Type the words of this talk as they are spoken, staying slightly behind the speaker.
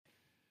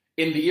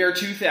In the year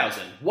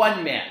 2000,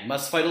 one man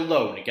must fight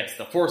alone against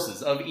the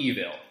forces of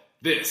evil.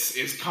 This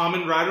is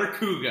Kamen Rider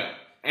Kuuga,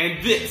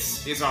 and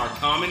this is our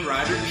Kamen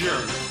Rider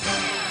journey.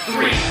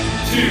 3,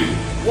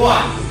 2,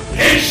 1,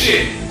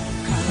 Henshin!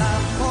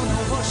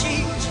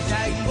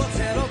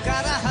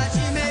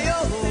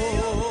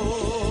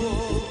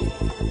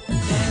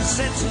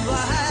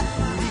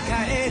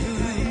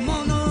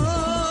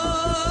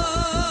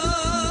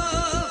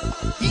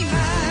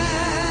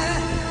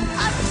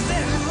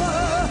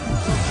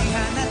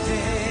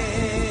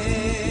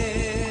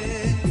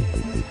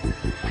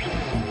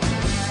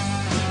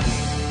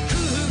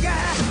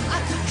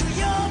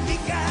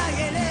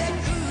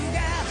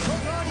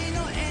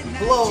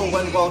 Hello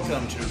and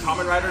welcome to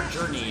Kamen Rider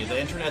Journey, the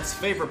internet's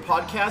favorite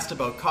podcast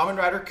about Kamen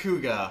Rider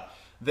Kuuga.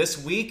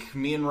 This week,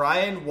 me and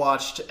Ryan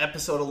watched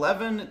episode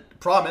 11,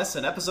 Promise,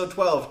 and episode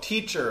 12,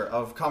 Teacher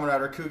of Kamen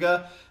Rider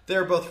Kuuga. They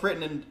are both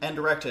written and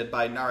directed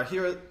by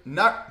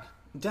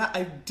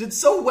I did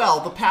so well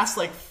the past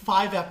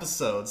 5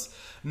 episodes.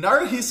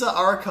 Naruhisa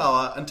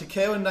Arakawa and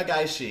Takeo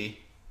Nagaishi.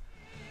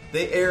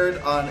 They aired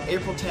on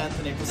April 10th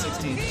and April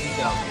 16th,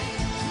 2000.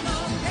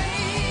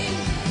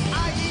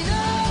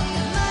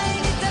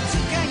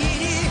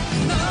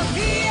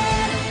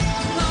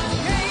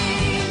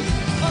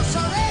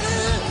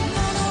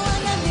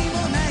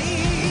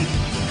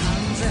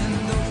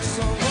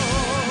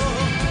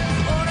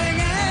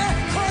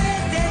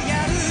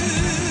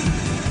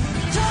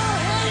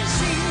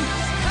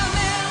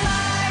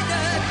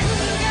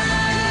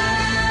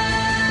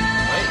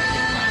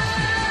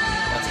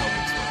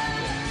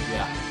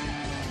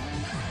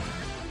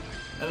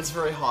 It's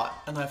very hot,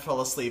 and I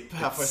fell asleep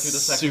halfway through the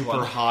second one.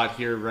 It's super hot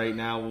here right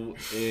now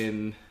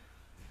in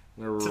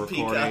where we're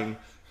Topeka. recording.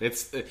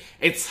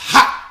 It's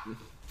hot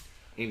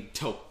in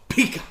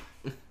Topeka.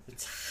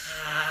 It's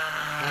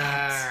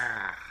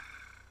hot.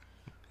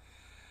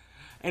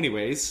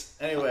 Anyways,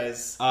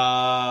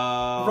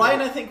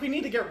 Ryan, I think we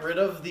need to get rid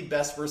of the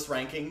best verse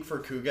ranking for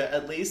Kuuga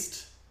at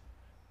least,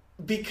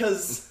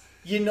 because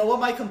you know what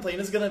my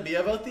complaint is going to be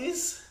about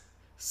these?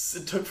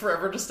 It took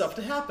forever for stuff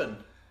to happen.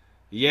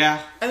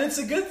 yeah, And it's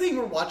a good thing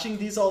we're watching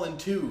these all in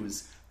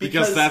twos.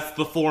 because that's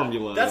the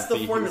formula. That's the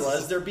these. formula,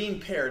 is they're being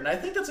paired. And I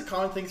think that's a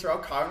common thing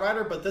throughout Kamen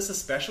Rider, but this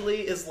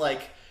especially is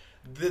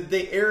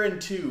they air in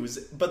twos,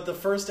 but the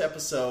first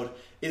episode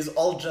is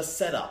all just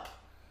set up.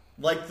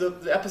 Like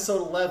the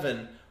episode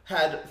 11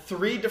 had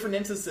 3 different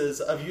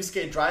instances of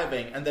Yusuke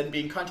driving and then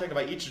being contacted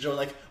by Ichijo,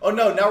 like, oh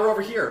no, now we're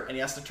over here, and he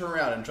has to turn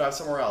around and drive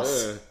somewhere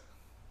else.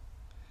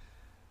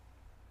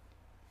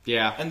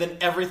 Yeah. And then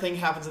everything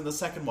happens in the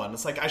second one.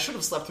 It's like, I should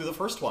have slept through the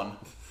first one.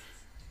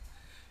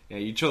 Yeah,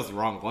 you chose the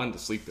wrong one to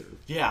sleep through.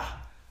 Yeah.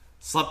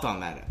 Slept on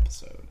that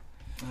episode.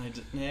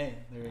 Hey,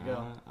 there you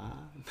go.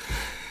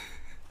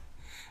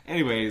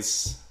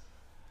 Anyways,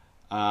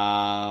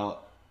 I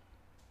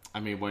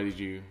mean, what did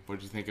you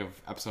think of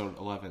episode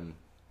 11,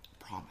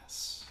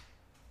 Promise?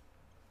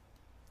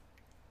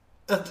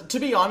 To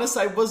be honest,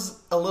 I was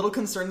a little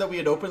concerned that we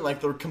had opened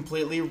the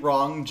completely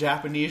wrong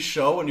Japanese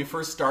show when we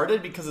first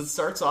started, because it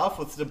starts off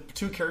with the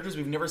 2 characters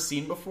we've never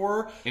seen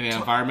before. In an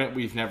environment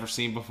we've never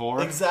seen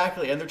before.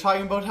 Exactly, and they're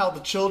talking about how the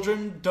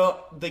children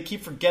they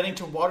keep forgetting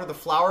to water the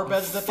flower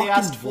beds that they Fucking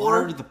asked for.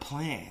 water the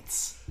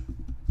plants.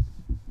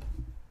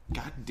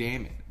 God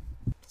damn it.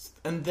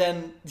 And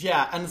then,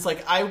 yeah, and it's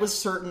like, I was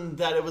certain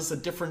that it was a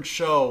different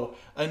show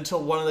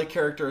until one of the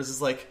characters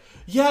is like,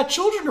 yeah,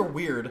 children are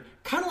weird.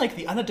 Kind of like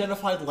the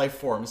unidentified life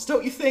forms,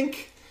 don't you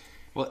think?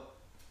 What?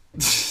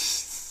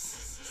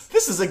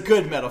 This is a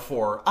good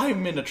metaphor.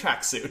 I'm in a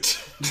tracksuit.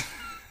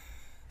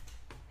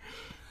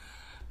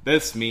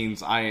 This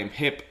means I am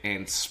hip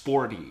and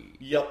sporty.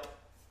 Yep.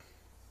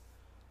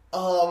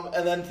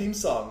 And then theme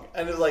song.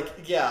 And it was like,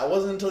 yeah, it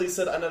wasn't until he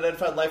said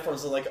unidentified life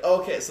forms I was like,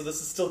 okay, so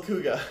this is still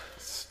Kuuga.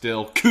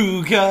 Still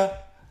Kuuga.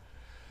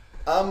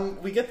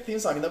 We get the theme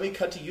song, and then we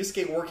cut to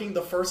Yusuke working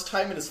the first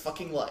time in his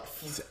fucking life.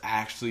 He's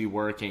actually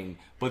working,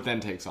 but then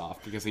takes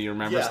off because he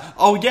remembers, Yeah.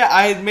 oh yeah,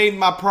 I had made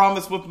my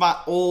promise with my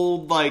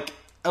old,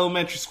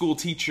 elementary school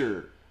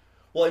teacher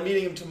Well, I'm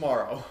meeting him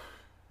tomorrow.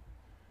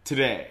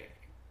 today.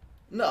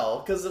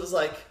 No, because it was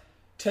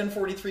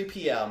 10:43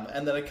 p.m.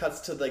 and then it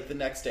cuts to the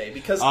next day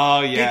because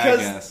I because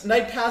guess.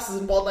 night passes,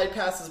 and while night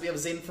passes, we have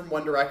Zayn from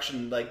One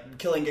Direction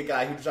killing a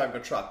guy who's driving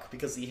a truck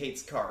because he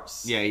hates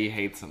cars. Yeah, he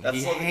hates them. That's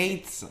He what-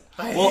 hates them.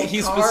 I Well,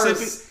 hate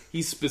cars.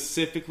 he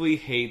specifically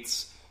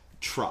hates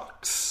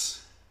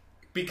trucks.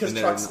 Because And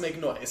they're trucks not- make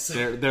noise.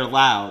 They're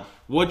loud.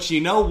 Which,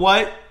 you know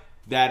what?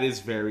 That is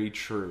very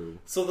true.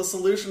 So the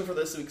solution for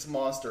this week's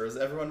monster is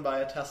everyone buy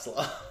a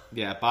Tesla.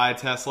 Yeah, buy a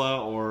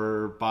Tesla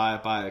or buy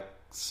a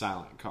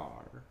silent car.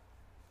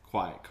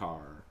 Quiet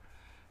car.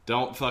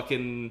 Don't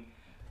fucking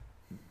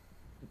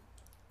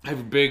have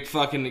a big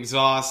fucking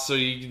exhaust so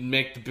you can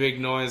make the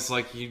big noise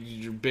like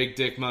you're big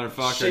dick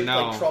motherfucker. Shaped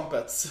No. like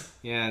trumpets.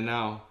 Yeah,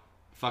 no.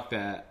 Fuck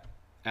that.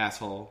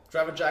 Asshole.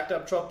 Drive a jacked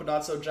up truck, but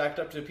not so jacked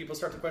up to people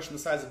start to question the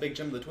size of Big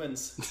Jim and the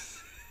twins.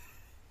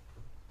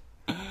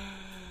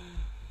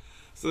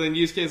 So then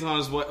Yusuke's on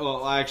his way.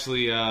 Well,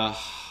 actually,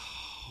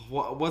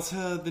 what's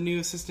the new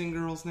assistant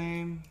girl's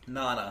name?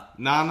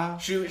 Nana.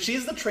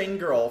 She's the train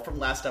girl from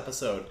last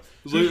episode.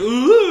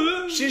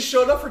 She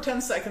showed up for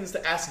 10 seconds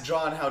to ask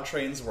John how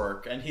trains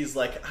work, and he's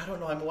like, I don't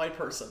know, I'm a white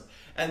person.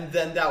 And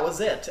then that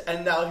was it.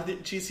 And now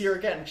she's here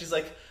again. She's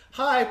like,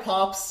 hi,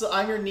 Pops,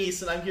 I'm your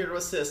niece, and I'm here to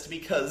assist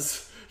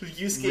because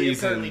Yusuke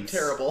is apparently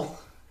terrible.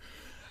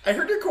 I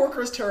heard your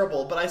coworker is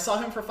terrible, but I saw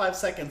him for 5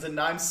 seconds, and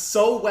now I'm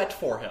so wet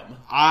for him.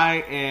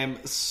 I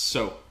am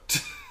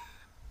soaked.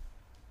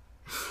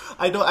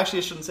 I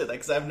shouldn't say that,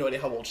 because I have no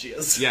idea how old she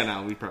is. Yeah,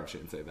 no, we probably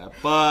shouldn't say that.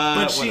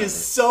 But she is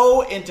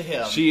so into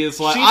him. She is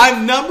like,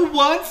 I'm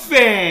 #1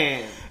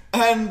 fan!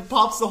 And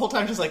Pops the whole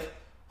time just like,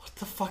 what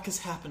the fuck is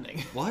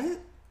happening? What?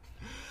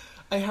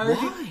 I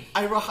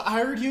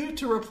hired you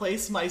to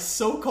replace my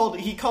so-called...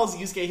 He calls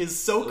Yusuke his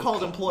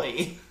so-called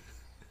employee.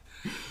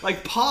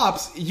 Like,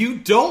 Pops, you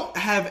don't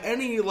have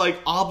any,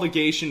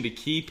 obligation to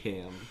keep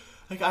him.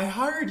 Like, I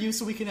hired you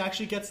so we can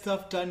actually get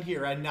stuff done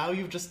here, and now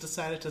you've just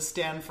decided to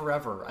stand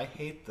forever. I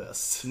hate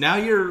this. Now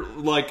you're,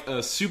 a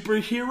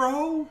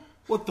superhero?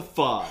 What the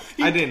fuck?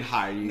 I didn't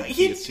hire you to be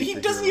a superhero. He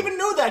doesn't even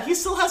know that. He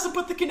still has to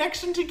put the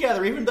connection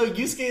together, even though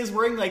Yusuke is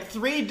wearing,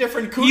 3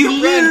 different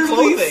Kuga brand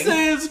clothing. He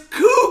says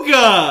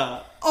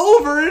Kuga!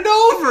 Over and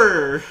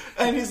over!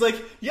 And he's like,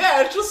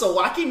 yeah, it's just a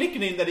wacky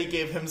nickname that he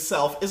gave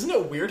himself. Isn't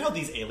it weird how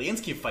these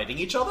aliens keep fighting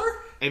each other?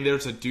 And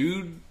there's a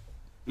dude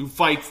who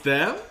fights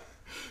them?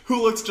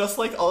 Who looks just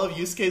like all of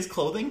Yusuke's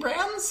clothing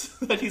brands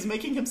that he's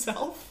making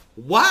himself.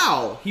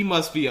 Wow, he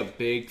must be a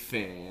big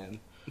fan.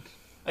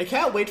 I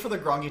can't wait for the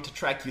Grongi to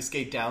track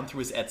Yusuke down through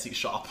his Etsy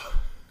shop.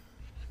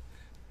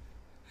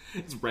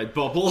 It's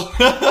Redbubble.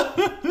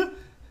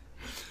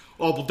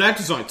 Oh, but that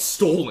design's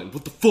stolen.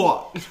 What the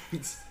fuck?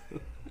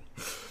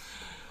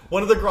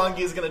 One of the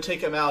Grongi is going to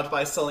take him out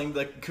by selling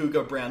the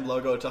Kuga brand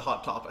logo to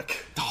Hot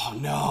Topic. Oh,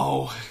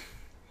 no.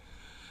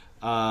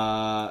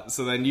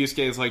 So then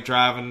Yusuke is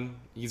driving.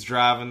 He's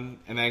driving,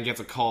 and then gets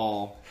a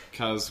call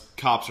because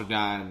cops are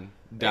dying.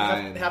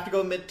 Have to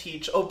go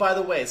mid-teach. Oh, by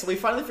the way, so we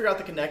finally figured out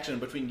the connection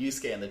between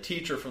Yusuke and the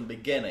teacher from the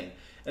beginning.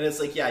 And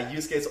it's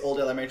Yusuke's old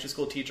elementary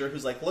school teacher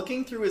who's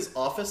looking through his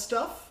office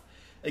stuff.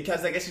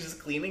 Because I guess he's just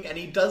cleaning, and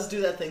he does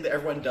do that thing that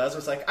everyone does, where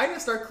it's I'm gonna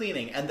start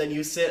cleaning, and then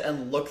you sit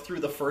and look through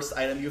the first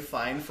item you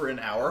find for an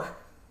hour.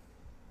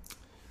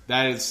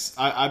 That is...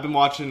 I've been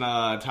watching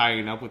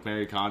Tying Up with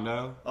Mary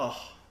Kondo.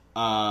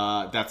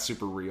 Oh. That's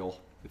super real.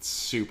 It's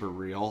super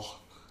real.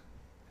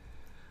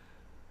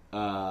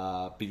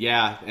 But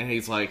yeah, and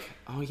he's like,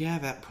 oh yeah,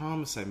 that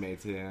promise I made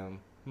to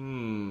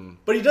him.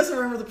 But he doesn't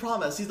remember the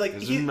promise. He's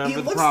he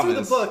looks through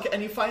the book, and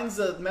he finds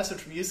a message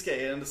from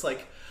Yusuke, and it's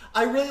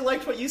I really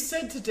liked what you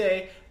said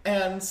today,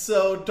 and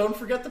so don't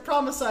forget the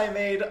promise I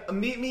made.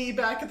 Meet me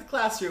back at the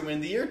classroom in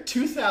the year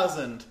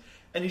 2000.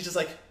 And he's just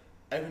I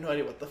have no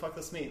idea what the fuck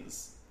this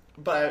means.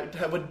 But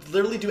I would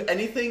literally do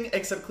anything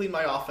except clean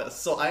my office.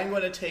 So I'm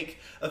going to take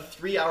a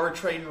 3-hour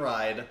train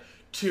ride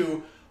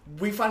to...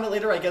 We find out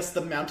later, I guess,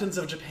 the mountains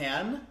of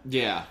Japan.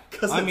 Yeah.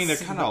 I mean, they're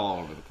kind of all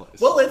over the place.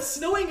 Well, it's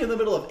snowing in the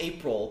middle of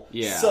April.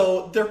 Yeah.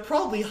 So they're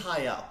probably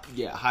high up.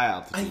 Yeah, high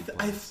altitude.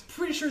 I'm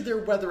pretty sure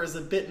their weather is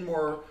a bit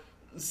more...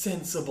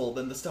 sensible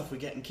than the stuff we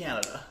get in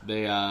Canada.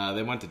 They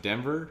went to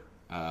Denver.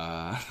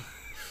 That's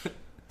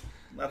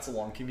a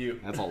long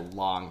commute. That's a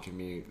long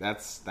commute.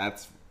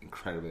 That's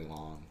incredibly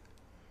long.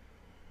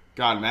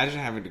 God, imagine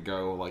having to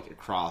go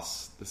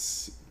across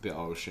the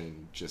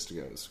ocean just to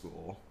go to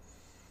school.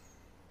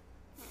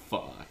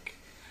 Fuck.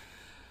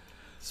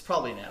 It's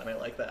probably an anime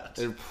like that.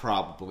 It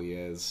probably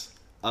is.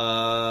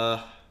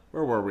 Where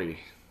were we?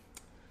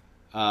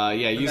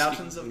 The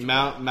mountains of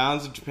Japan.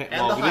 Mountains of Japan.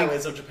 And the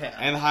highways of Japan.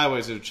 And the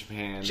highways of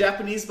Japan.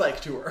 Japanese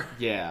bike tour.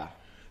 Yeah.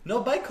 No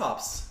bike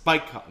cops.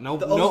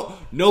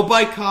 No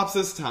bike cops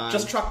this time.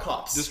 Just truck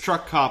cops. Just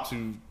truck cops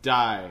who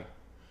die.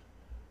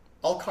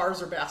 All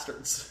cars are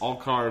bastards. All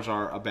cars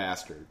are a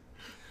bastard.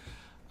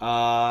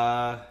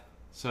 Oh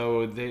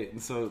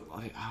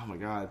my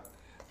god.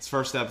 This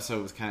first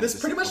episode was kind of... This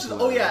pretty much...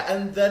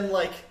 and then,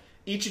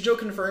 Ichijo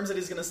confirms that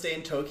he's going to stay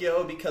in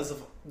Tokyo because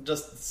of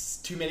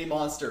just too many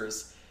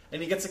monsters.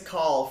 And he gets a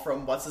call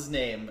from, what's his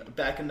name,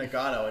 back in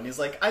Nagano, and he's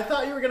like, I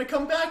thought you were going to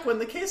come back when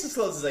the case was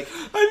closed. He's like,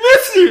 I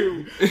miss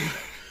you!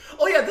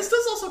 Oh yeah, this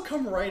does also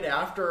come right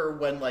after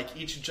when,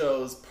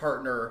 Ichijo's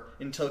partner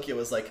in Tokyo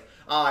was like,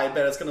 I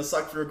bet it's going to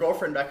suck for your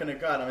girlfriend back in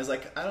Nagano. He's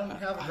like, I don't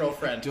have a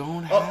girlfriend.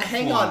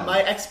 Hang on,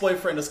 my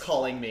ex-boyfriend is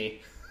calling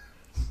me.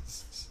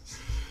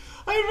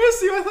 I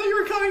miss you, I thought you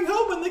were coming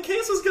home when the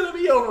case was going to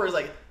be over. He's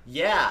like,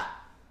 yeah,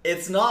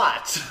 it's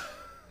not.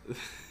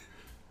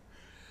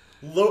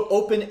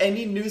 Open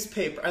any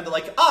newspaper, and they're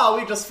like,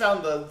 we just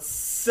found the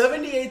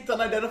 78th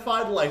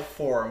unidentified life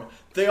form.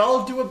 They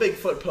all do a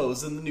Bigfoot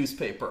pose in the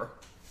newspaper.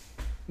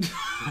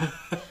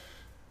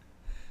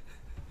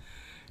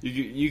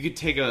 You could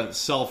take a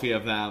selfie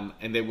of them,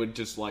 and they would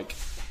just, clip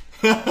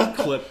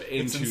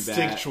into it's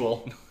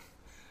instinctual.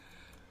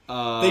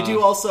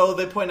 that.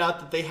 They point out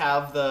that they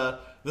have the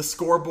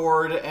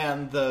scoreboard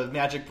and the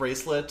magic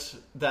bracelet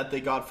that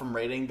they got from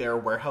raiding their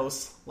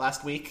warehouse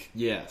last week.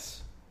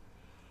 Yes.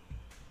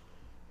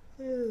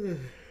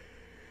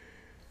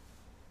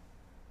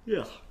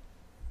 Yeah.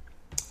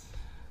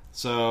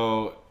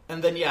 So...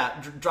 And then,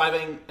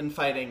 driving and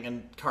fighting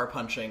and car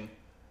punching.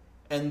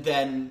 And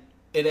then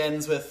it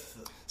ends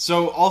with...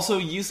 So, also,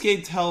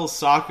 Yusuke tells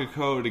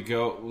Sakuko to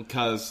go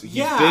because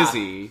he's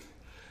busy.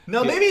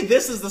 No, maybe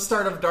this is the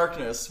start of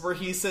Darkness, where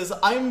he says,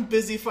 I'm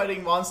busy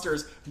fighting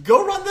monsters.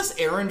 Go run this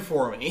errand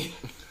for me.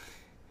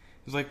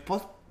 He's like,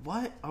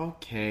 what?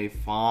 Okay,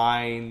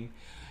 fine.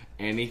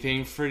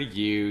 Anything for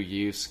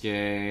you,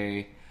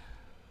 Yusuke.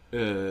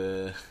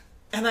 And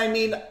I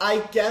mean, I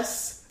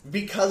guess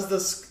because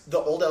the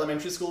old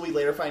elementary school we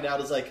later find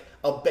out is like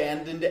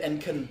abandoned and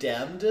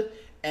condemned,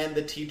 and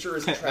the teacher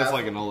is trapped. That's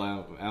like an old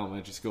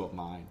elementary school of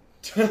mine.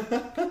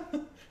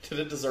 Did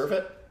it deserve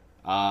it?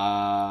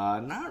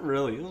 Not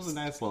really. It was a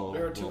nice little.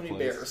 There were too many place.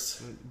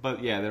 bears.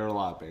 But yeah, there were a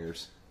lot of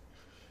bears.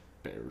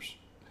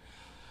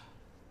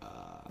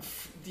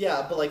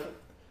 Yeah, but like,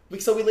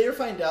 so we later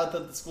find out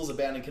that the school's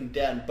abandoned and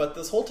condemned, but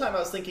this whole time I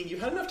was thinking, you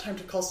had enough time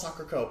to call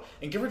Sakuko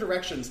and give her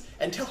directions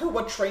and tell her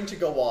what train to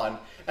go on,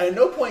 and at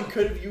no point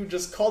could have you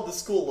just called the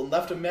school and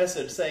left a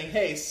message saying,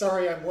 hey,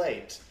 sorry I'm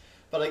late.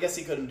 But I guess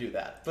he couldn't do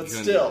that. But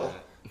still,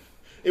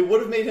 it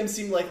would have made him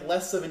seem like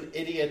less of an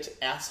idiot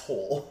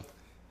asshole.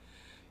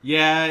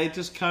 Yeah, it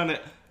just kind of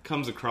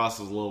comes across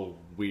as a little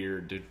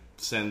weird to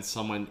send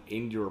someone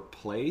in your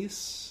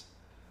place,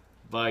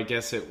 but I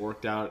guess it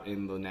worked out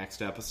in the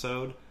next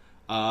episode.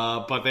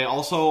 But they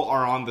also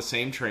are on the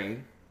same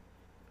train.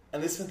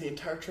 And they spent the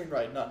entire train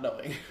ride not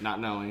knowing.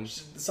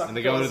 And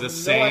they go to the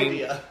same...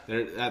 Idea.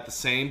 They're at the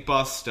same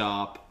bus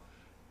stop.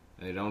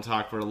 They don't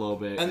talk for a little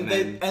bit. And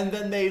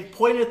then they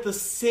point at the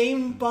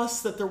same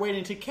bus that they're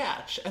waiting to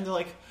catch. And they're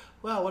like,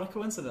 wow, what a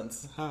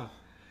coincidence. Huh.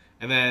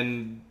 And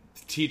then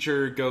the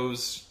teacher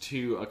goes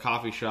to a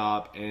coffee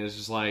shop and is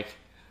just like,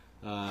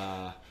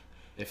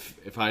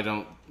 if I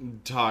don't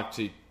talk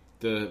to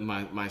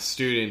my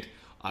student,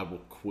 I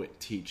will quit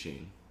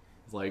teaching.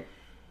 It's like,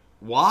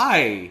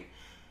 why?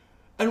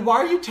 And why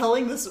are you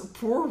telling this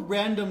poor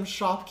random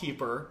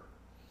shopkeeper?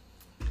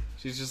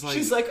 She's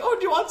like, oh,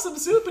 do you want some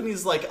soup? And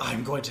he's like,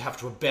 I'm going to have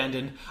to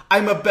abandon.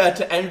 I'm about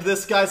to end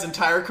this guy's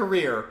entire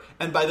career.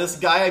 And by this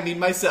guy, I mean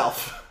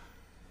myself.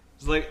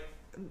 It's like,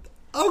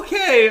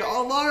 okay,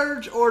 a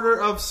large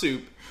order of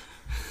soup.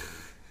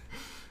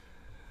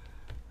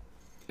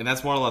 And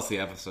that's more or less the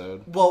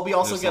episode. Well, we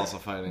also There's get also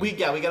fighting. We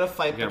get a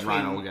fight between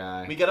Rhino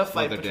guy. We get a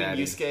fight between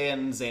Daddy. Yusuke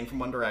and Zane from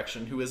One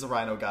Direction, who is a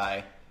Rhino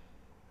guy.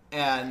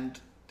 And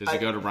does he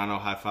go to Rhino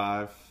High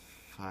Five?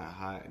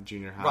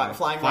 Junior High?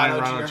 Flying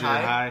Rhino Junior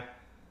High?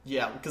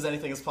 Yeah, because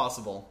anything is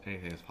possible.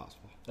 Anything is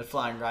possible. At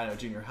Flying Rhino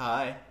Junior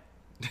High.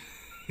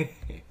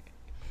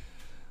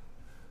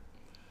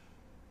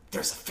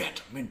 There's a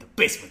phantom in the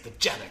basement. The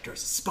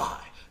janitor's a spy.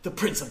 The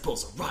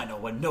principal's a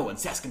rhino and no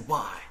one's asking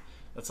why.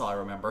 That's all I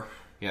remember.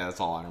 Yeah,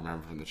 that's all I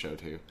remember from the show,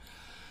 too.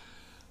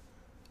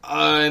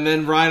 And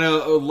then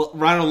Rhino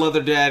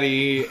Leather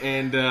Daddy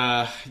and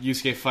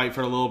Yusuke fight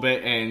for a little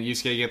bit, and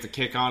Yusuke gets a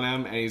kick on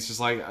him, and he's just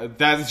like,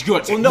 "That's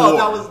good." Well,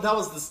 no, that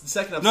was the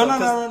second episode.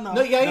 No.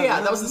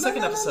 That was the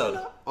second episode.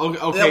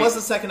 Okay, that was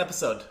the second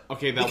episode.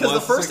 Okay, because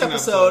the first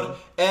episode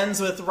ends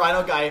with the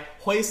Rhino guy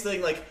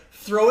hoisting,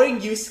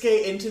 throwing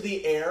Yusuke into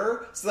the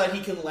air so that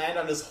he can land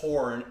on his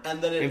horn,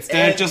 and then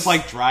instead of just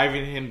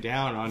driving him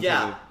down onto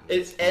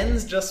it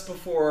ends just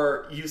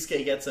before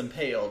Yusuke gets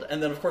impaled,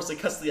 and then of course it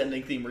cuts to the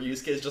ending theme where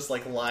Yusuke is just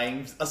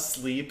lying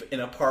asleep in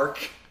a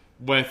park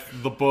with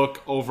the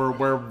book over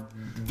where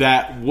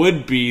that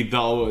would be the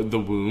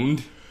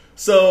wound.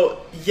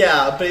 So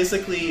yeah,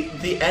 basically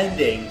the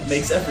ending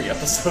makes every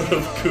episode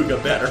of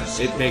Kuga better.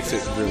 It makes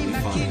it really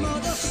funny.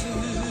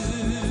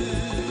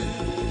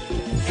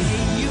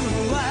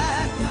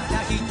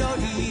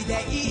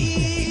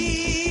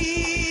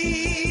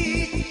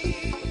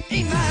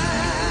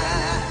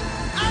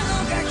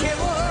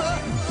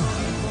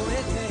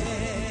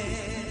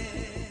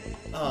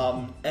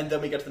 And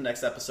then we get to the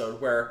next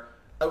episode where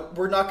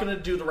we're not going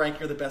to do the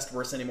ranking of the best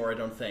worst anymore, I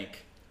don't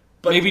think.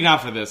 But maybe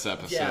not for this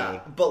episode.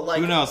 Yeah, but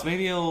who knows?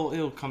 Maybe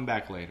it'll come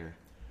back later.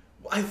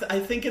 I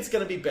think it's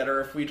going to be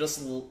better if we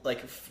just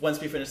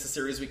once we finish the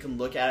series, we can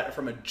look at it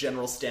from a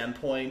general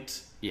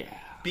standpoint. Yeah,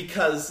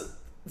 because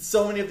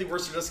so many of the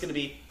worst are just going to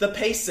be the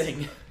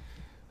pacing.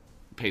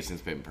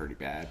 Pacing's been pretty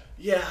bad.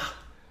 Yeah.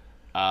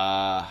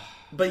 But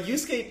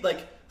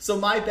Yusuke, so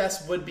my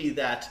best would be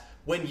that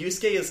when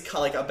Yusuke is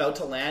about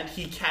to land,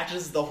 he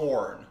catches the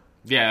horn.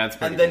 Yeah, that's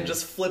pretty and then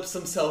just flips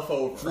himself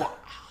over.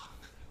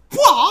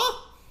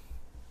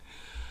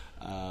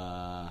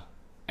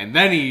 And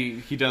then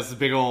he does the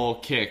big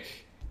old kick,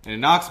 and it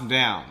knocks him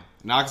down.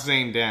 Knocks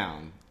Zane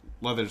down.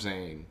 Leather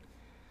Zane.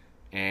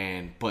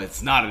 But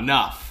it's not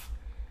enough.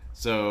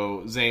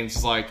 So Zane's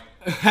just like,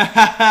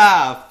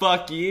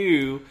 fuck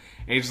you.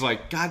 And he's just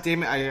like, God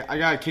damn it, I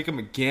gotta kick him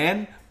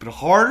again? But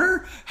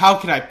harder? How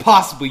can I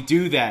possibly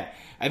do that?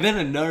 And then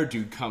another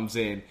dude comes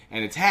in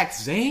and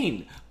attacks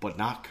Zane, but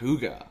not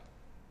Kuga.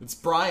 It's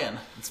Brian.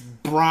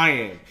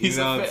 He's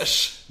a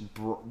fish.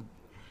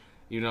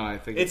 I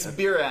think it's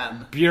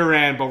Biran.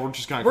 Biran, but we're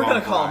just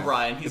gonna call him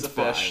Brian. He's a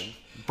fish.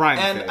 Brian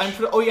And Fish.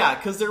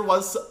 because there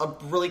was a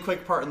really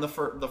quick part in the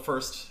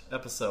first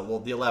episode, well,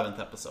 the 11th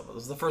episode, but it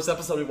was the first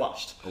episode we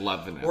watched,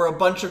 11. where a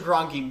bunch of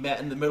Grongi met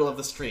in the middle of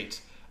the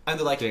street, and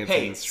they're like, Dancing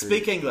in hey, the street.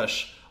 speak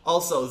English.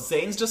 Also,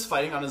 Zane's just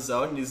fighting on his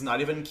own, and he's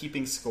not even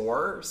keeping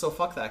score, so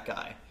fuck that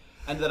guy.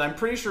 And then I'm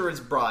pretty sure it's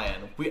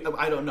Brian.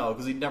 I don't know,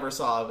 because we never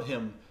saw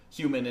him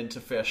human into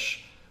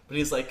fish. But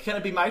he's like, can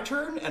it be my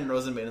turn? And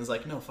Rosenmaiden's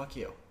like, no, fuck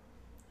you.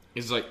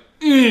 He's like,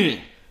 "Ugh."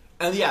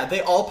 And yeah, they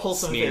all pull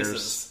some Sneers.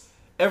 faces.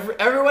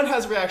 Everyone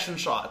has reaction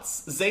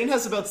shots. Zane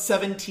has about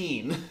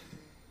 17.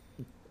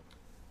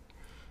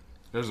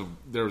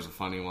 There was a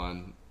funny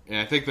one. And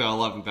I think the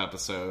 11th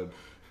episode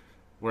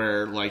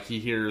where like he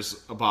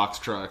hears a box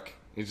truck.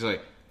 He's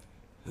like,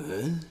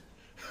 huh?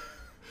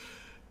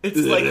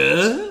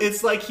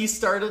 It's like he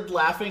started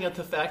laughing at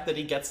the fact that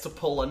he gets to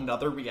pull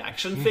another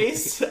reaction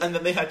face, and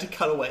then they had to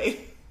cut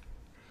away.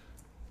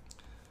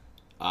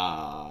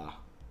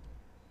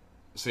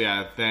 So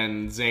yeah,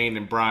 then Zane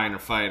and Brian are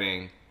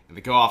fighting, and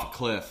they go off a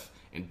cliff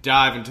and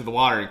dive into the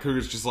water, and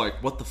Cougar's just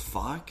like, what the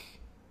fuck?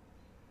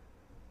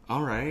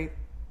 Alright.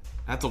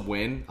 That's a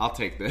win. I'll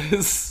take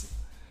this.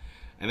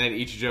 And then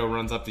Ichijo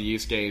runs up to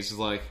Yusuke, and he's just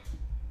like,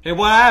 hey,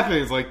 what happened?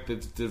 It's like,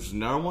 there's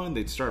another one,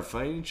 they'd start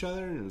fighting each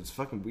other, and it was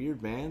fucking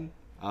weird, man.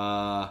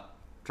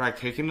 Try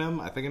kicking them?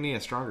 I think I need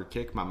a stronger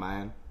kick, my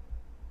man.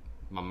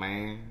 My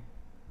man.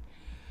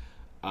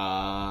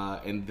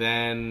 And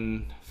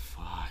then...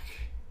 Fuck.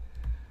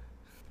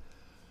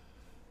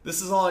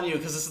 This is all on you,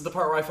 because this is the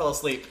part where I fell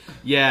asleep.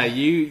 Yeah,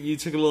 you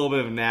took a little bit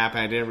of a nap,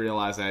 and I didn't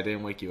realize that I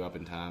didn't wake you up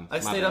in time. I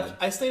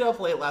stayed up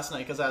late last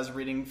night because I was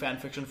reading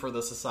fanfiction for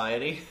the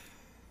Society.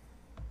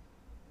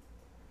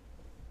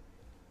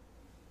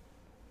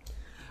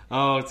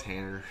 Oh,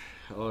 Tanner.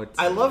 Oh, Tanner.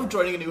 I love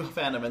joining a new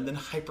fandom and then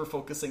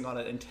hyper-focusing on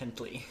it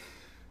intently.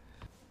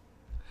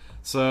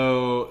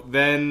 So,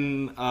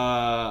 then,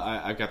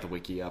 I've got the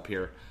wiki up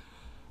here.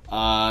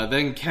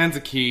 Then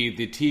Kanzuki,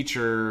 the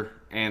teacher,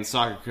 and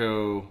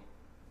Sakuko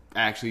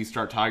actually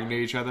start talking to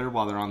each other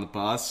while they're on the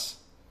bus.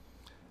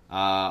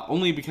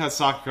 Only because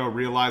Sakuko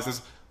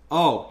realizes,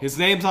 oh, his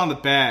name's on the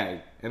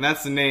bag. And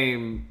that's the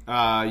name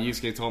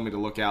Yusuke told me to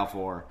look out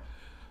for.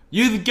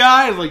 You the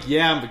guy? Like,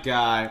 yeah, I'm the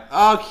guy.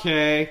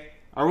 Okay.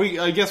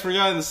 I guess we're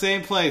going to the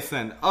same place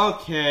then.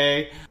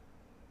 Okay.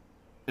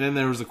 And then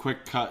there was a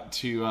quick cut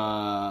to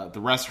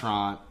the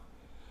restaurant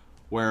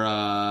where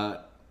Nana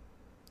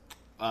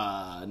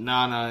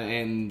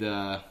and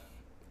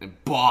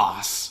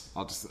Boss,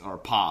 or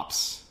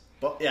Pops.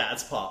 But yeah,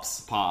 it's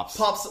Pops. Pops.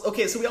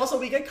 Okay, so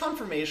we get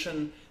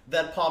confirmation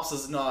that Pops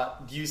is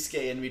not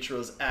Yusuke and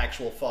Michiru's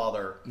actual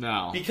father.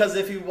 No. Because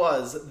if he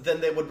was,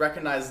 then they would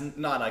recognize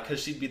Nana,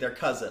 because she'd be their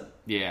cousin.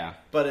 Yeah.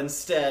 But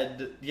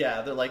instead,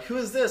 yeah, they're like, who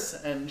is this?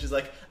 And she's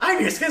like,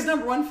 I'm Yusuke's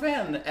 #1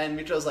 fan. And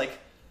Michiru's like,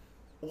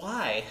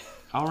 why?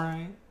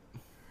 Alright.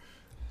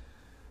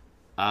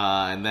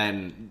 And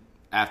then,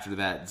 after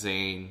that,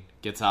 Zane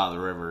gets out of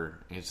the river,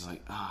 and he's just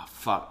like, ah,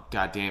 fuck,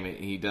 god damn it.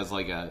 And he does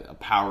like a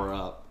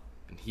power-up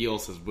and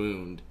heals his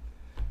wound.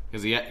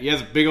 Because he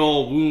has a big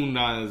old wound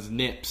on his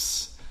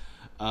nips.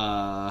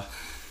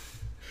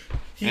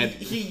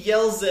 He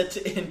yells it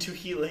into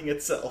healing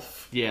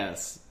itself.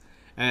 Yes.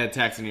 And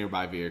attacks a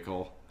nearby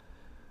vehicle.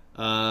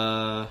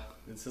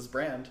 It's his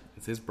brand.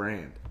 It's his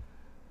brand.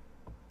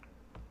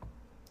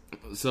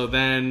 So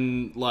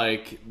then,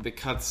 like, the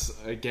cuts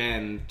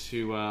again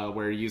to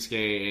where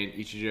Yusuke and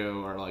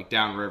Ichijo are, like,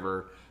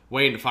 downriver,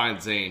 waiting to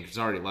find Zane, who's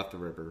already left the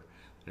river.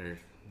 Yeah,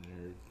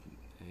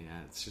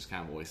 it's just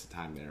kind of a waste of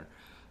time there.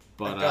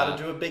 But, I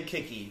gotta do a big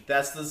kicky.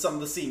 That's some of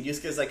the scene.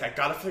 Yusuke's like, I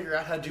gotta figure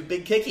out how to do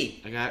big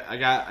kicky. I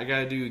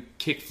gotta do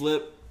kick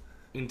flip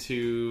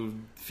into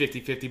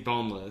 50-50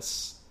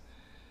 boneless.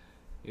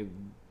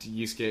 And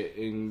Yusuke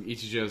and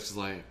Ichijo's just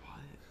like, what?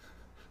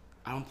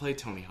 I don't play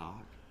Tony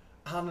Hawk.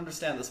 I don't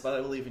understand this, but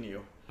I believe in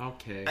you.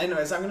 Okay.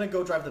 Anyways, I'm gonna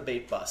go drive the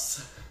bait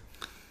bus.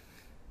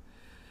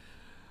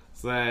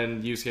 So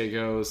then Yusuke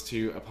goes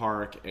to a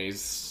park and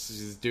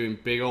he's doing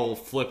big old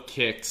flip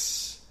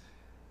kicks.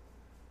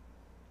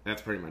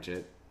 That's pretty much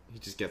it. He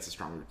just gets a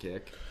stronger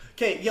kick.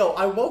 Okay,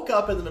 I woke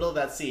up in the middle of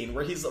that scene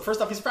where he's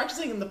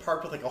practicing in the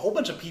park with like a whole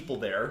bunch of people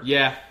there.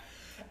 Yeah.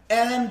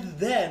 And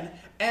then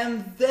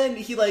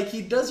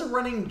he does a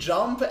running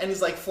jump and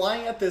he's like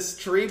flying at this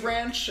tree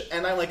branch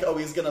and I'm like, oh,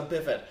 he's gonna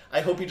biff it.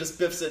 I hope he just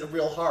biffs it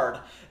real hard.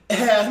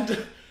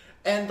 And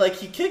like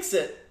he kicks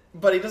it,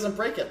 but he doesn't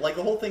break it. Like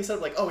the whole thing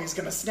said like, oh, he's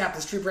gonna snap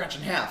this tree branch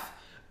in half.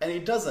 And he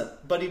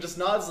doesn't. But he just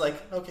nods like,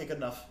 okay, good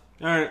enough.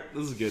 Alright,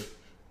 this is good.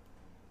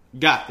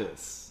 Got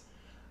this.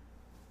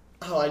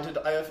 Oh,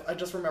 I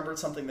just remembered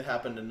something that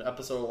happened in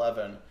episode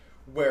 11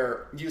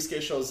 where Yusuke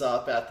shows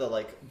up at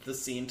the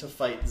scene to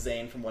fight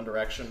Zane from One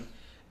Direction,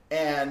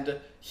 and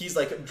he's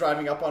like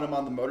driving up on him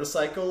on the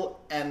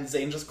motorcycle, and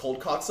Zane just cold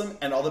cocks him,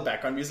 and all the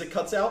background music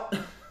cuts out.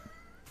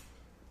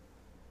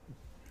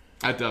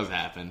 That does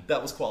happen.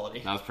 That was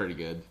quality. That was pretty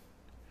good.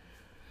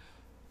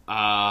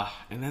 And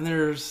then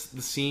there's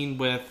the scene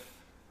with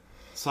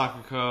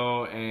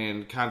Sakuko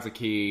and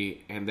Kanzuki,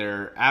 and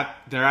they're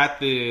at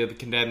the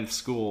condemned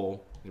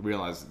school, They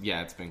realize,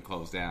 it's been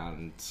closed down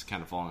and it's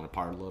kind of falling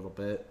apart a little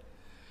bit.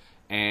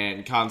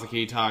 And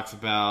Kanzaki talks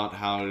about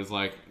how it's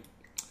like,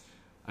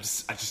 I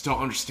just don't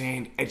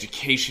understand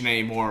education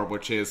anymore,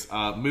 which is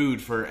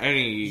mood for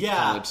any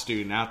college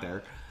student out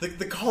there.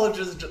 The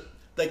colleges,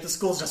 the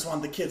schools just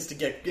want the kids to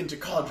get into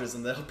colleges,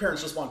 and the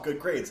parents just want good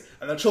grades,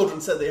 and the children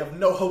said they have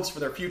no hopes for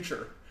their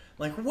future.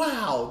 Like,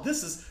 wow,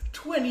 this is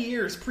 20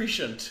 years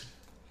prescient.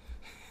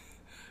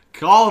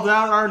 Called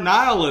out our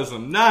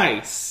nihilism.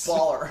 Nice.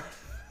 Baller.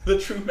 The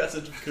true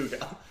message of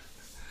Kuga.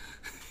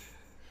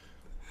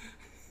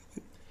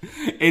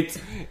 It's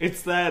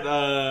that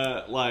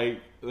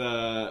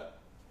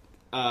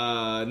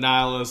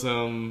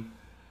nihilism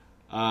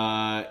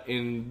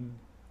in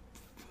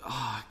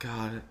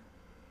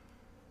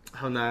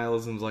how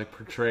nihilism's like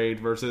portrayed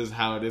versus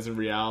how it is in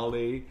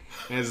reality.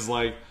 And it's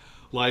like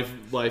life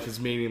is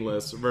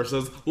meaningless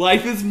versus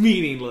life is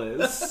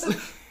meaningless.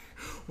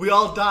 We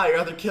all die, or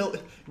either kill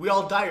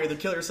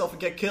yourself or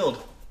get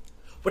killed.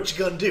 What you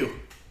gonna do?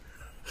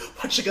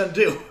 What you gonna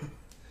do?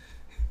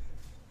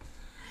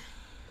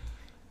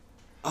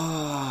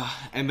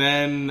 And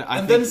then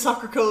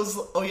Sakuro's...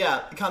 Oh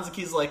yeah,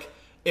 Kanzaki's like,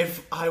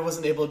 if I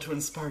wasn't able to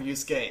inspire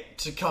Yusuke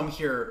to come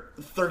here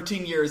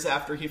 13 years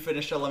after he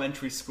finished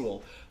elementary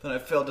school, then I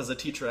failed as a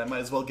teacher, I might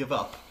as well give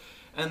up.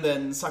 And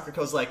then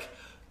Sakuro's like,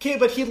 okay,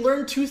 but he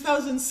learned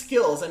 2,000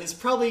 skills, and he's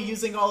probably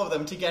using all of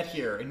them to get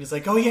here. And he's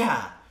like, oh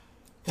yeah,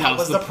 that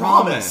was the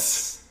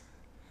promise.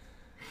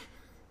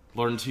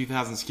 Learn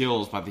 2,000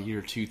 skills by the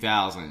year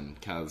 2000,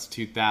 because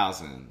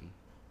 2000...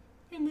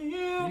 In the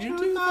year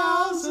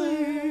 2000,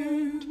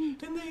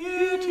 in the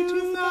year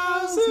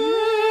 2000.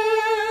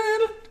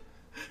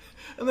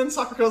 And then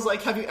Sakuro's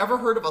like, have you ever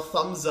heard of a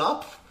thumbs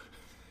up?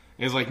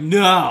 And he's like,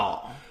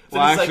 no. So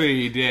well, actually,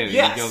 like, he did.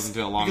 Yes, he goes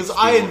into a long because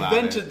spiel I about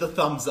invented it. the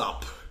thumbs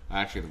up.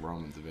 Actually, the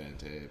Romans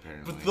invented it,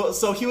 apparently. But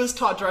so he was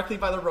taught directly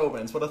by the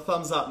Romans what a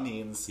thumbs up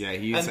means. Yeah,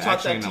 he's and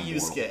taught actually that to an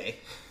immortal. Yusuke.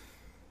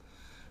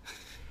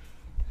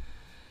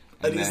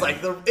 And he's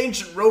like, the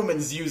ancient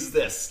Romans used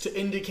this to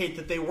indicate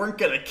that they weren't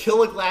going to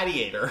kill a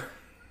gladiator.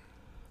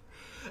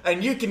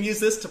 And you can use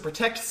this to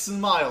protect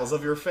smiles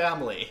of your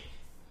family.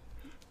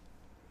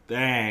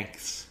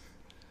 Thanks.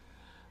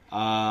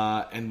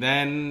 And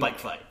then... Bike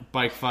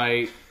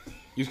fight.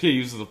 Yusuke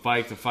uses the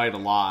bike to fight a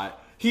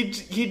lot.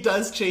 He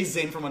does chase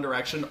Zane from One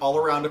Direction all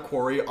around a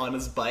quarry on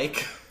his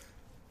bike.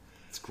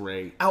 It's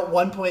great. At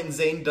one point,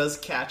 Zane does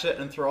catch it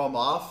and throw him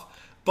off.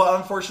 But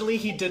unfortunately,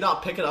 he did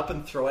not pick it up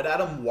and throw it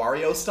at him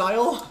Wario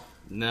style.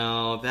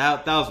 No,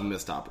 that was a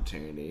missed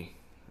opportunity.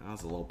 That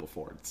was a little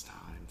before its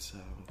time, so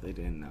they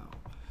didn't know.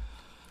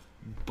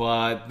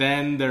 But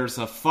then there's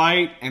a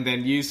fight, and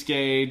then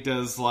Yusuke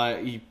does,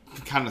 he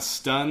kind of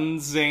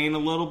stuns Zane a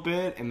little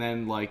bit, and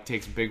then,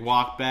 takes a big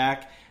walk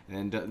back,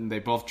 and then they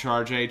both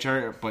charge at each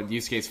other, but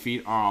Yusuke's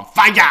feet are on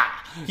fire!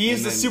 He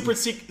used the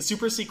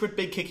super secret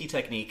big kicky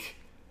technique.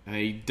 And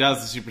he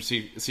does the super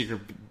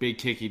secret big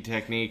kicky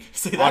technique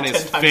on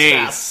his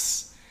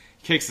face.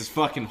 Kicks his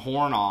fucking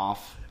horn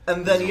off.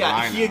 And then,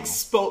 he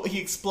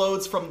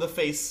explodes from the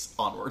face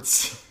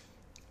onwards.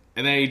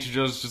 And then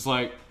Ichijo's just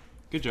like,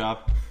 good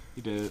job.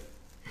 You did it.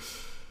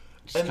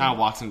 Just kind of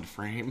walks into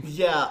frame.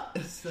 Yeah.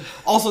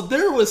 Also,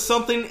 there was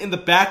something in the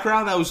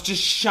background that was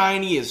just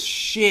shiny as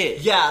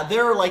shit. Yeah,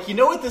 they were like, you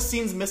know what this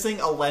scene's missing?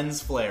 A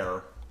lens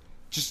flare.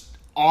 Just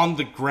on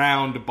the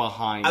ground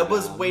behind I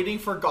was waiting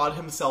for God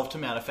himself to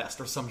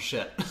manifest or some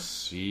shit.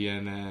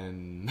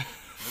 CNN.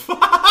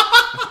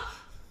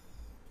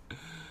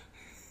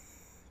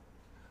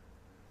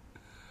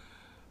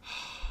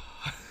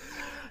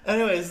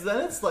 Anyways,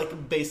 then it's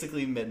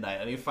basically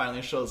midnight and he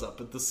finally shows up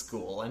at the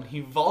school and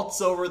he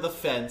vaults over the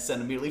fence and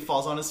immediately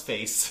falls on his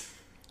face.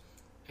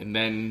 And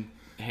then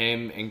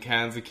him and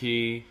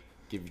Kanzaki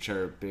give each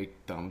other a big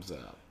thumbs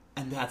up.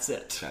 And that's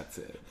it. That's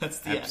it. That's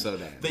the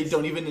episode end. ends. They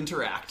don't even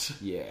interact.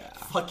 Yeah.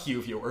 Fuck you,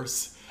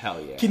 viewers.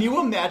 Hell yeah. Can you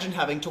imagine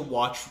having to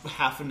watch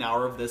half an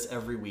hour of this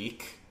every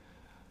week?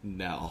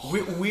 No.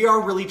 We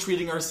are really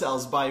treating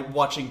ourselves by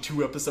watching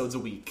 2 episodes a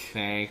week.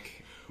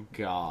 Thank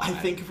God. I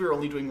think if we were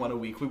only doing 1 a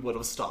week, we would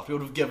have stopped. We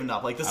would have given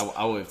up. This,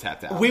 I would have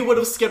tapped out. We would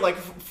have skipped,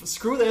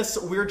 screw this,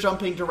 we're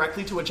jumping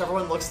directly to whichever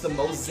one looks the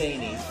most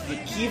zany. The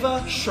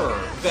Kiva? Sure.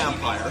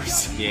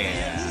 Vampires.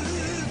 Yeah.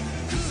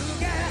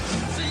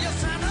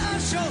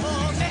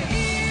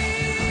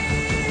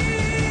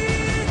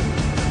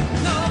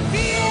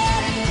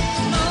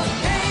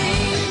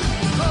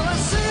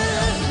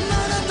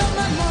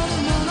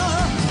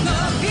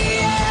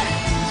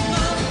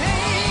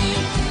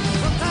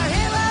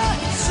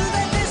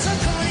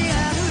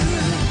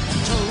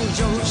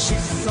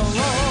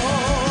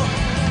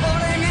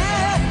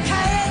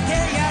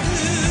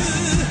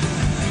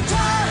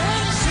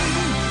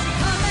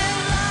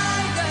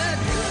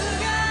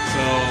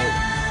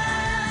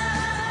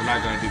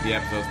 Not going to do the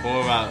episodes, but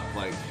what about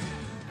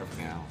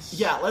everything else?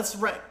 Yeah, let's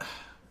write.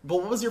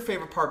 But what was your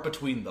favorite part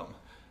between them?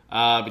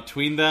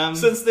 Between them,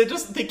 since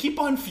they keep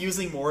on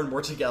fusing more and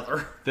more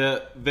together.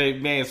 They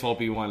may as well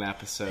be one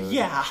episode.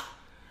 Yeah.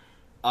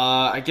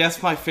 I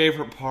guess my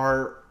favorite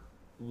part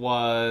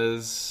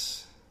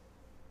was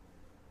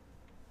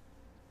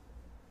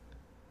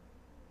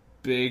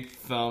Big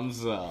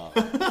thumbs up.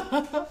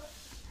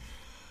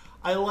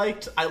 I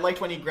liked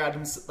when he grabbed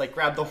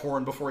the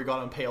horn before he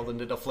got impaled and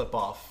did a flip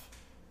off.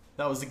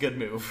 That was a good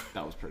move.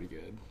 That was pretty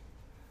good.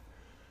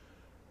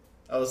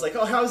 I was like,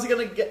 oh, how is he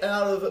gonna get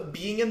out of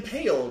being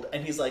impaled?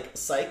 And he's like,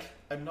 psych,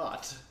 I'm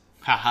not.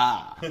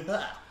 Haha.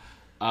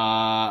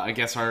 I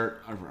guess our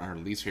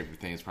least favorite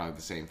thing is probably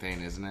the same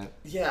thing, isn't it?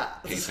 Yeah.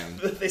 Pacing.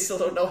 They still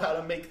don't know how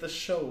to make the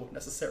show,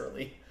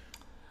 necessarily.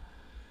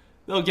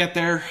 They'll get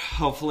there,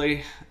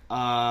 hopefully.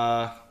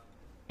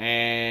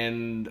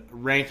 And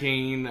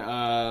ranking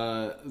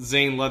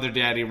Zane Leather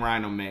Daddy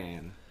Rhino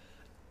Man.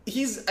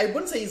 I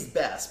wouldn't say he's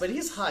best, but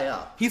he's high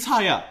up. He's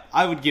high up.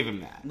 I would give him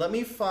that. Let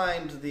me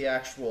find the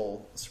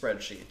actual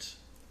spreadsheet.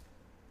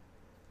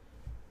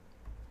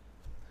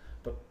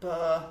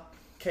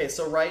 Okay,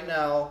 so right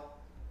now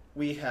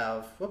we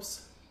have,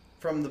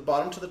 from the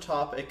bottom to the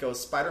top, it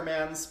goes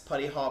Spider-Man's,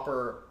 Putty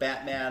Hopper,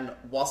 Batman,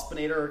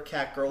 Waspinator,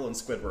 Catgirl, and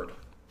Squidward.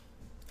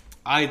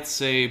 I'd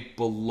say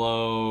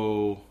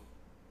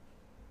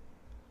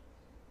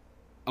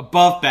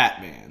above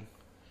Batman.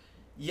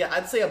 Yeah,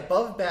 I'd say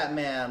above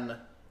Batman,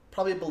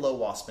 probably below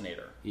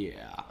Waspinator.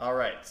 Yeah.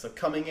 Alright, so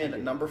coming in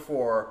at number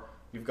 4,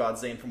 you've got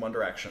Zane from One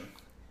Direction.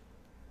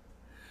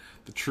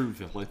 The true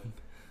villain.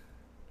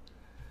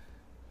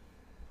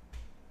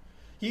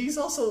 He's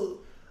also,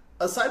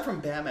 aside from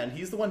Batman,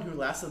 he's the one who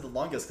lasted the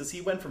longest, because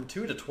he went from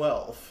 2 to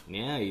 12.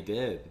 Yeah, he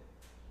did.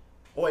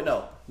 Oh wait,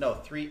 no,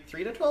 3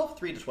 to 12?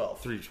 3 to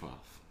 12. 3 to 12.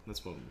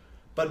 That's what...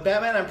 But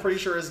Batman, I'm pretty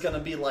sure, is going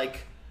to be,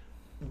 like,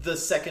 the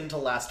second to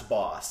last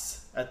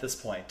boss at this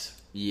point.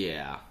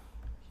 Yeah.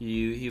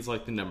 He's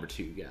like the number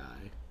 2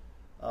 guy.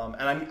 And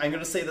I'm going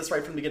to say this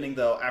right from the beginning,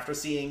 though. After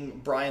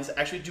seeing Brian's...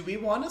 Actually, do we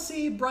want to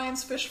see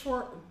Brian's fish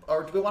for...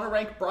 Or do we want to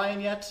rank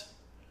Brian yet?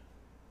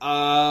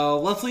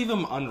 Let's leave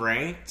him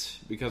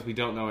unranked, because we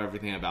don't know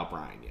everything about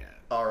Brian yet.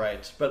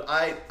 Alright, but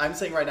I'm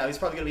saying right now, he's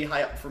probably going to be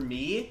high up for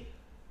me,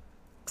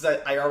 because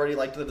I already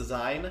liked the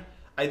design.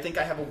 I think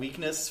I have a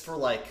weakness for,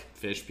 like...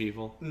 Fish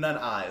people? None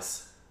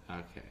eyes.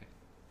 Okay.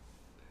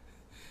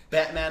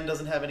 Batman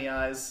doesn't have any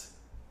eyes.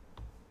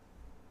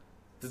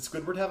 Did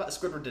Squidward have eyes?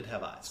 Squidward did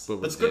have eyes.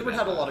 But did Squidward had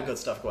have a lot eyes. of good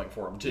stuff going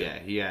for him, too.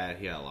 Yeah,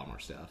 he had a lot more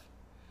stuff.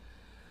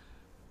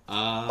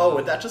 Oh,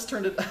 and that just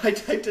turned it...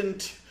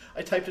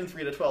 I typed in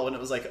 3 to 12, and it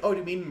was like, oh, do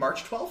you mean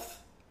March 12th?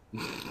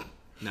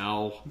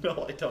 No.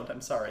 No, I don't.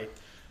 I'm sorry.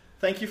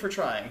 Thank you for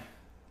trying.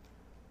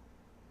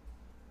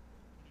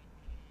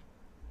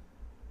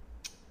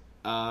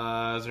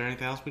 Is there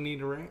anything else we need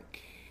to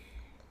rank?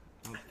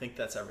 I think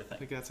that's everything. I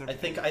think that's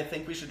everything. I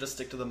think we should just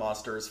stick to the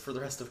monsters for the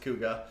rest of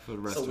Kuga. For the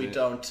rest so of we it.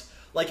 don't...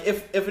 Like,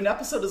 if an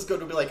episode is good,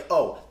 we'll be like,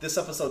 oh, this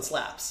episode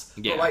slaps.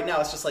 Yeah. But right now,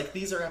 it's just like,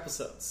 these are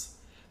episodes.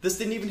 This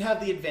didn't even have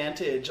the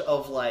advantage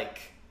of, like,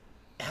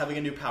 having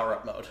a new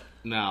power-up mode.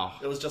 No.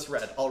 It was just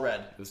red, all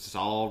red. It was just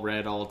all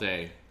red all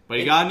day. But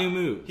he got a new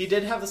move. He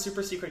did have the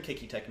super secret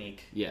kicky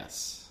technique.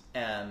 Yes.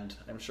 And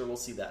I'm sure we'll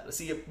see that.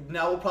 See,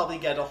 now we'll probably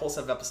get a whole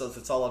set of episodes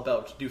that's all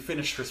about new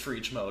finishers for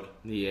each mode.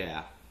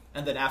 Yeah.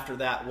 And then after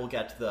that, we'll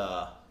get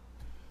the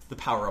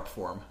power-up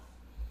form.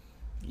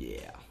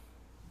 Yeah.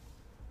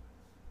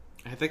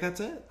 I think that's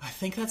it. I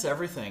think that's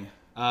everything.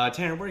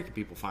 Tanner, where can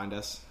people find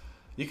us?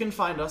 You can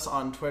find us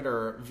on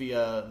Twitter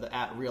via the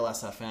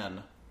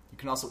 @RealSFN. You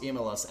can also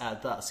email us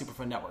at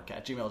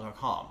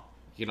thesuperfunnetwork@gmail.com.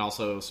 You can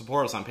also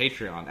support us on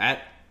Patreon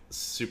at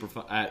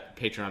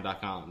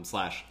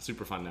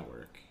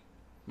patreon.com/superfunnetwork.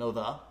 No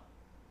the?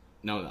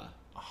 No, the.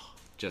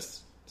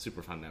 Just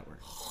Superfun Network.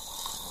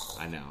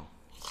 I know.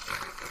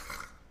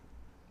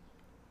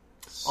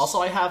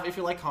 Also, I have, if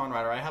you like Kamen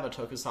Rider, I have a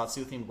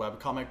Tokusatsu themed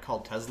webcomic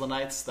called Tesla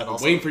Nights that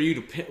also Waiting for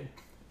you to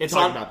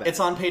talk about that.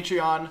 It's on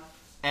Patreon,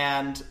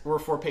 and we're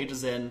 4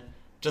 pages in,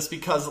 just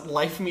because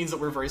life means that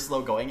we're very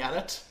slow going at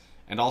it.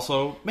 And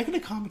also, making a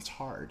comic's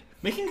hard.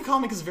 Making a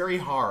comic is very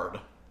hard.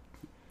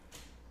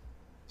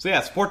 So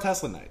yeah, support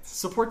Tesla Nights.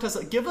 Support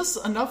Tesla. Give us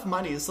enough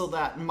money so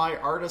that my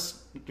artist,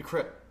 I'm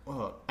going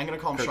to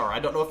call him Char. I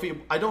don't know if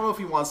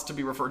he wants to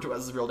be referred to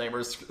as his real name or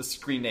his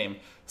screen name.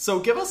 So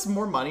give us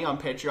more money on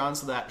Patreon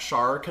so that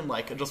Char can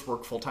just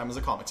work full time as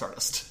a comics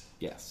artist.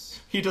 Yes.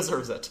 He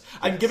deserves it.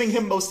 I'm giving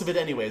him most of it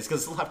anyways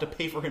because he'll have to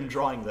pay for him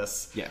drawing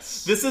this.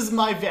 Yes. This is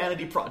my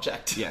vanity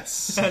project.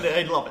 Yes. And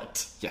I love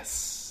it.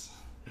 Yes.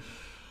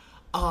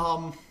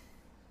 Um.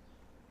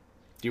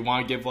 Do you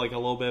want to give like a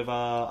little bit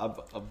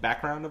of a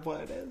background of what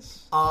it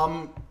is?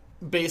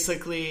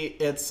 Basically,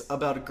 it's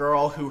about a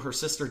girl who her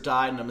sister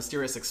died in a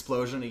mysterious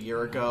explosion a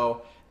year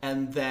ago,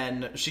 and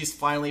then she's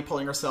finally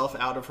pulling herself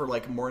out of her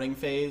mourning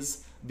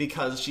phase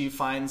because she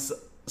finds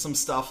some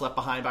stuff left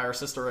behind by her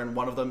sister, and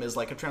one of them is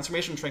like a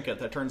transformation trinket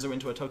that turns her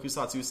into a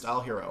Tokusatsu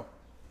style hero.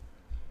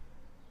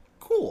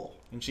 Cool.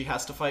 And she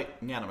has to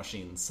fight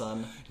nanomachines,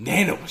 son.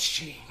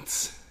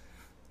 Nanomachines.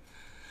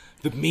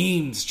 The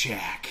memes,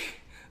 Jack.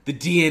 The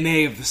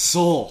DNA of the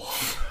soul.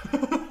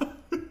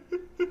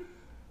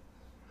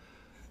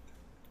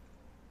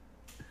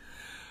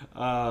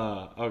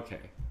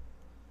 Okay.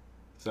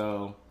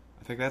 So,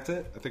 I think that's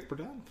it. I think we're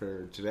done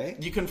for today.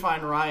 You can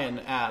find Ryan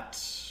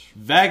at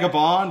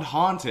Vagabond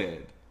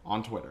Haunted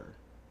on Twitter.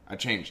 I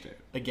changed it.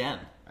 Again.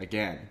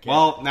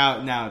 Well,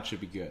 now it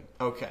should be good.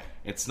 Okay.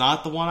 It's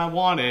not the one I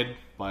wanted,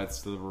 but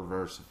it's the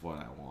reverse of what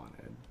I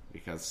wanted.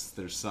 Because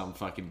there's some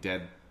fucking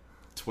dead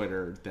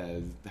Twitter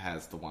that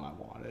has the one I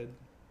wanted.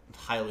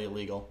 Highly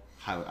illegal.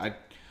 I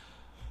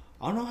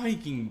don't know how you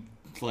can,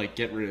 like,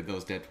 get rid of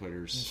those dead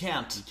Twitters. You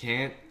can't. You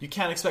can't? You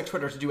can't expect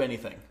Twitter to do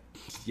anything.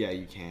 Yeah,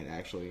 you can't,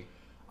 actually.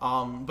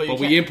 But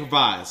we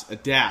improvise,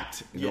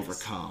 adapt, and Yes.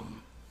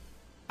 overcome.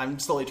 I'm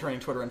slowly turning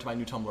Twitter into my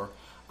new Tumblr.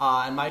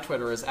 And my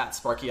Twitter is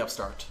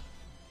 @SparkyUpstart.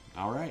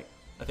 All right.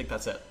 I think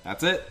that's it.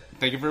 That's it.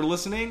 Thank you for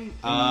listening.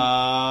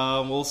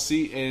 We'll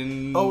see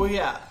in... Oh,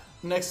 yeah.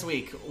 Next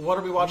week. What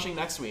are we watching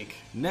next week?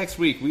 Next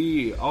week,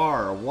 we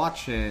are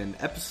watching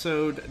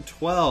episode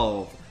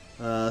 12,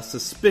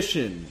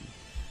 Suspicion,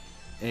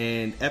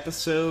 and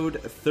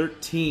episode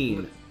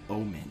 13,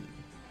 Omen.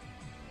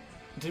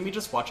 Didn't we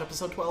just watch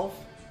episode 12?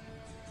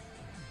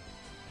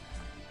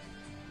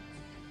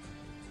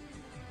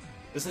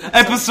 Isn't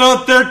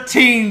Episode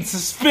 13,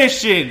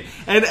 Suspicion,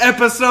 and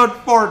episode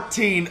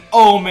 14,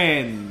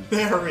 Omen.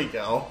 There we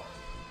go.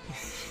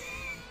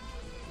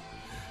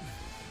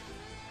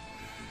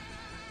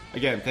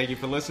 Again, thank you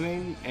for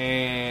listening,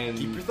 and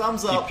Keep your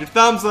thumbs up. Keep your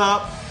thumbs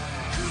up.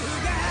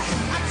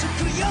 熱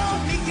くよ